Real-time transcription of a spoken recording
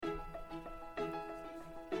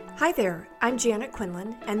Hi there, I'm Janet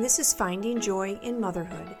Quinlan, and this is Finding Joy in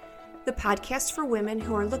Motherhood, the podcast for women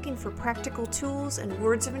who are looking for practical tools and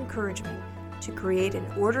words of encouragement to create an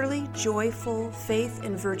orderly, joyful, faith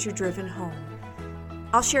and virtue-driven home.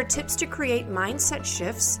 I'll share tips to create mindset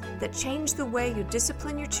shifts that change the way you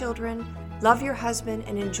discipline your children, love your husband,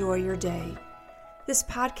 and enjoy your day. This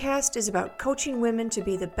podcast is about coaching women to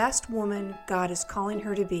be the best woman God is calling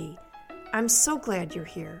her to be. I'm so glad you're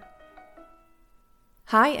here.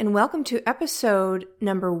 Hi, and welcome to episode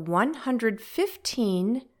number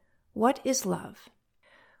 115, What is Love?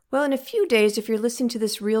 Well, in a few days, if you're listening to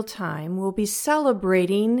this real time, we'll be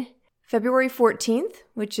celebrating February 14th,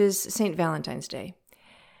 which is St. Valentine's Day.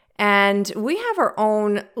 And we have our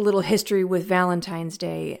own little history with Valentine's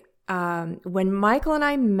Day. When Michael and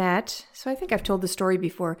I met, so I think I've told the story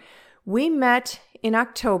before, we met in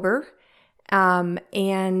October, and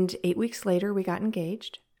 8 weeks later, we got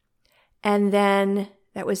engaged. And then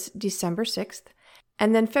that was December 6th.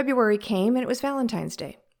 And then February came and it was Valentine's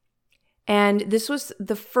Day. And this was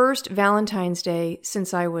the first Valentine's Day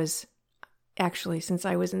since I was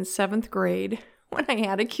in seventh grade when I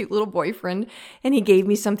had a cute little boyfriend and he gave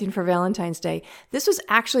me something for Valentine's Day. This was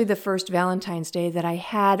actually the first Valentine's Day that I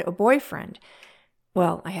had a boyfriend.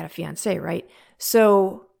 Well, I had a fiance, right?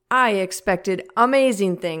 So I expected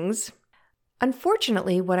amazing things.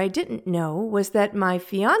 Unfortunately, what I didn't know was that my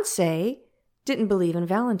fiance didn't believe in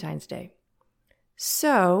Valentine's Day.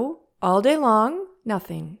 So, all day long,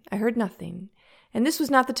 nothing. I heard nothing. And this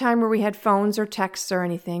was not the time where we had phones or texts or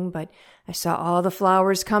anything, but I saw all the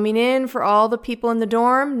flowers coming in for all the people in the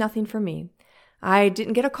dorm, nothing for me. I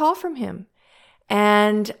didn't get a call from him.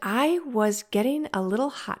 And I was getting a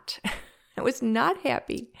little hot. I was not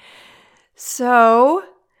happy. So,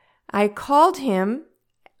 I called him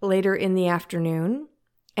later in the afternoon,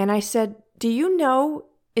 and I said, "Do you know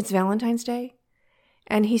it's Valentine's Day?"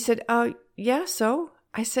 And he said, yeah, so?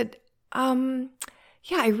 I said, yeah,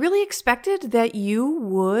 I really expected that you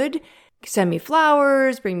would send me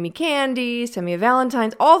flowers, bring me candy, send me a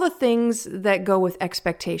Valentine's, all the things that go with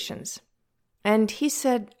expectations. And he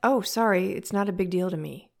said, "Oh, sorry, it's not a big deal to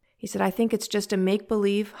me." He said, "I think it's just a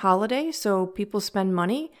make-believe holiday, so people spend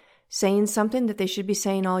money saying something that they should be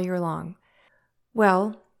saying all year long."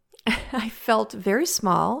 Well, I felt very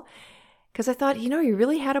small because I thought, you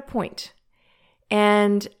really had a point.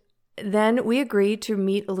 And then we agreed to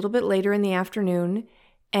meet a little bit later in the afternoon,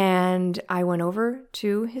 and I went over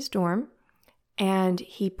to his dorm, and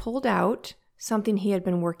he pulled out something he had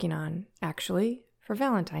been working on, actually, for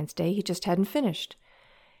Valentine's Day. He just hadn't finished.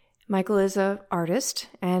 Michael is an artist,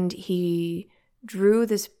 and he drew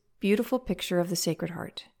this beautiful picture of the Sacred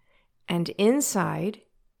Heart. And inside,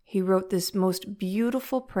 he wrote this most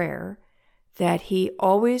beautiful prayer that he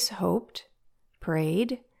always hoped,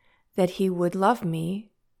 prayed, that he would love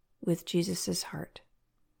me with Jesus's heart.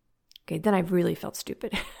 Okay, then I really felt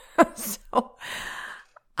stupid. So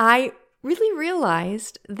I really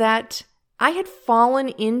realized that I had fallen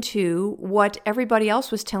into what everybody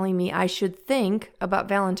else was telling me I should think about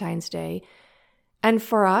Valentine's Day. And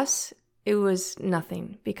for us, it was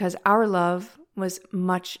nothing because our love was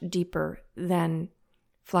much deeper than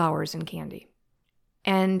flowers and candy.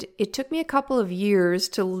 And it took me a couple of years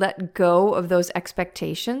to let go of those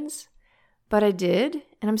expectations, but I did,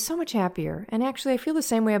 and I'm so much happier. And actually, I feel the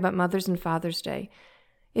same way about Mother's and Father's Day.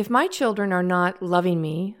 If my children are not loving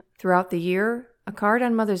me throughout the year, a card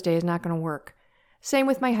on Mother's Day is not going to work. Same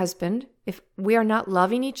with my husband. If we are not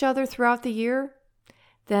loving each other throughout the year,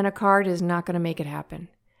 then a card is not going to make it happen.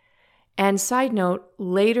 And side note,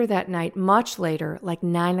 later that night, much later, like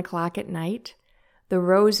 9 o'clock at night, the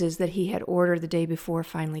roses that he had ordered the day before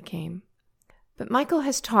finally came. But Michael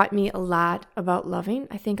has taught me a lot about loving.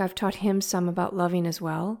 I think I've taught him some about loving as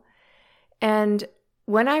well. And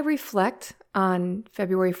when I reflect on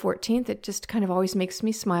February 14th, it just kind of always makes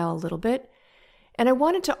me smile a little bit. And I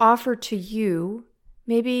wanted to offer to you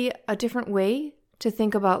maybe a different way to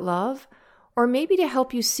think about love, or maybe to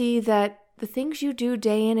help you see that the things you do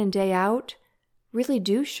day in and day out really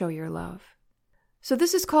do show your love. So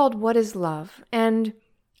this is called What is Love? And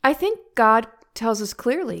I think God tells us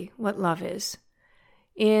clearly what love is.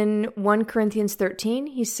 In 1 Corinthians 13,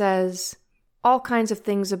 he says all kinds of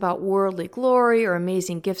things about worldly glory or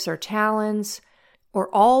amazing gifts or talents, or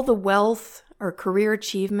all the wealth or career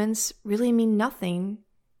achievements really mean nothing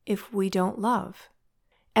if we don't love.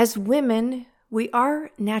 As women, we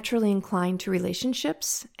are naturally inclined to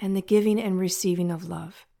relationships and the giving and receiving of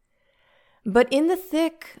love. But in the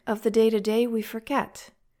thick of the day-to-day, we forget.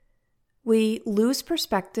 We lose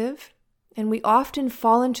perspective, and we often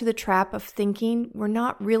fall into the trap of thinking we're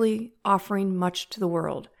not really offering much to the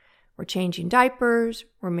world. We're changing diapers,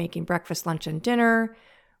 we're making breakfast, lunch, and dinner,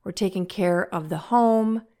 we're taking care of the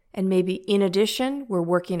home, and maybe in addition, we're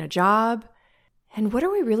working a job. And what are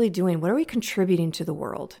we really doing? What are we contributing to the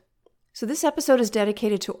world? So this episode is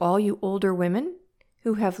dedicated to all you older women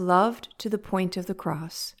who have loved to the point of the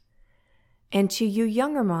cross, and to you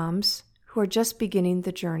younger moms who are just beginning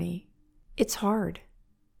the journey. It's hard,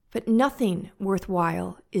 but nothing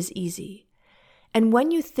worthwhile is easy. And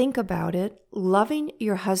when you think about it, loving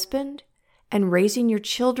your husband and raising your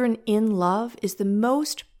children in love is the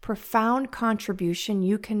most profound contribution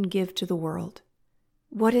you can give to the world.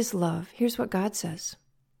 What is love? Here's what God says.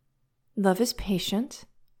 Love is patient.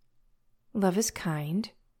 Love is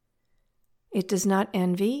kind. It does not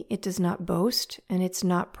envy, it does not boast, and it's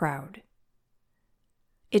not proud.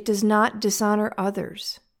 It does not dishonor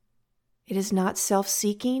others. It is not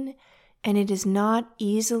self-seeking, and it is not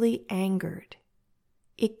easily angered.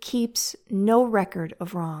 It keeps no record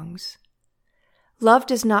of wrongs. Love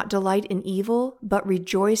does not delight in evil, but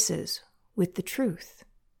rejoices with the truth.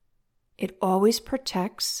 It always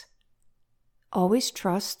protects, always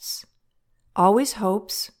trusts, always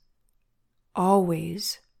hopes,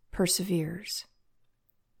 always perseveres.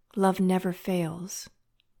 Love never fails.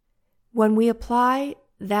 When we apply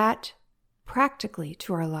that practically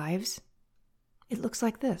to our lives, it looks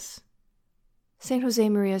like this. St.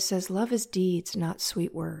 Josemaria says, love is deeds, not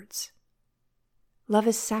sweet words. Love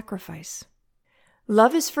is sacrifice.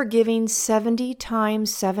 Love is forgiving 70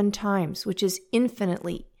 times 7 times, which is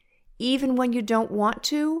infinitely, even when you don't want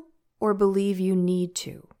to or believe you need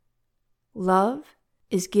to. Love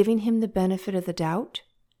is giving him the benefit of the doubt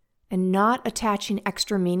and not attaching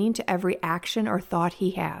extra meaning to every action or thought he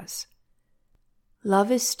has.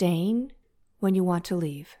 Love is staying when you want to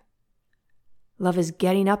leave. Love is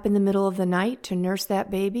getting up in the middle of the night to nurse that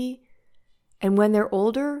baby. And when they're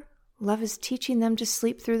older, love is teaching them to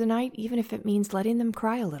sleep through the night, even if it means letting them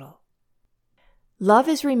cry a little. Love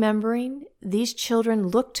is remembering these children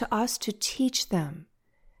look to us to teach them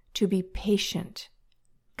to be patient,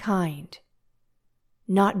 kind,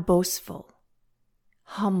 not boastful,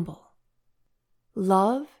 humble.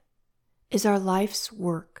 Love is our life's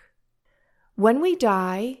work. When we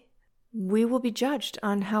die, we will be judged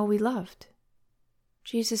on how we loved.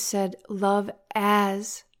 Jesus said, "Love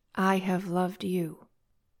as I have loved you."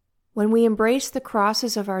 When we embrace the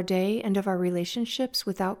crosses of our day and of our relationships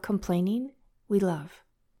without complaining, we love.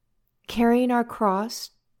 Carrying our cross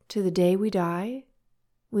to the day we die,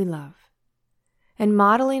 we love. And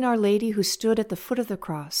modeling Our Lady who stood at the foot of the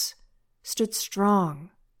cross, stood strong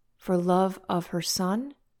for love of her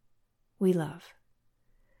Son, we love.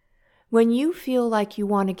 When you feel like you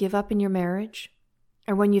want to give up in your marriage,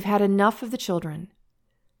 or when you've had enough of the children,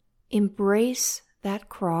 embrace that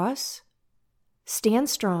cross, stand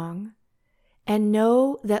strong, and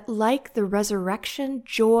know that like the resurrection,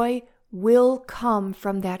 joy will come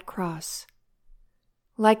from that cross.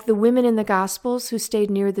 Like the women in the Gospels who stayed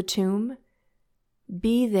near the tomb,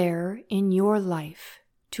 be there in your life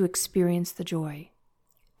to experience the joy.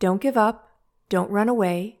 Don't give up, don't run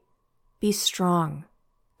away, be strong,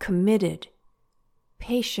 committed,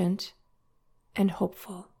 patient, and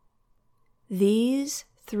hopeful. These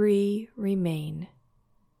 3 remain: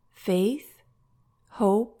 faith,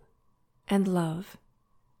 hope, and love.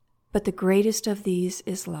 But the greatest of these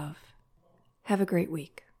is love. Have a great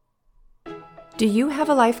week. Do you have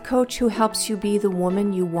a life coach who helps you be the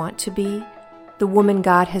woman you want to be, the woman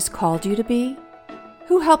God has called you to be?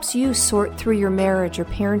 Who helps you sort through your marriage or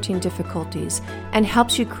parenting difficulties and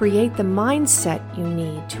helps you create the mindset you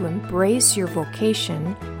need to embrace your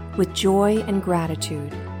vocation with joy and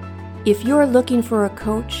gratitude? If you're looking for a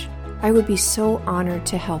coach, I would be so honored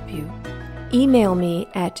to help you. Email me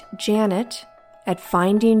at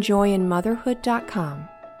janet@findingjoyinmotherhood.com.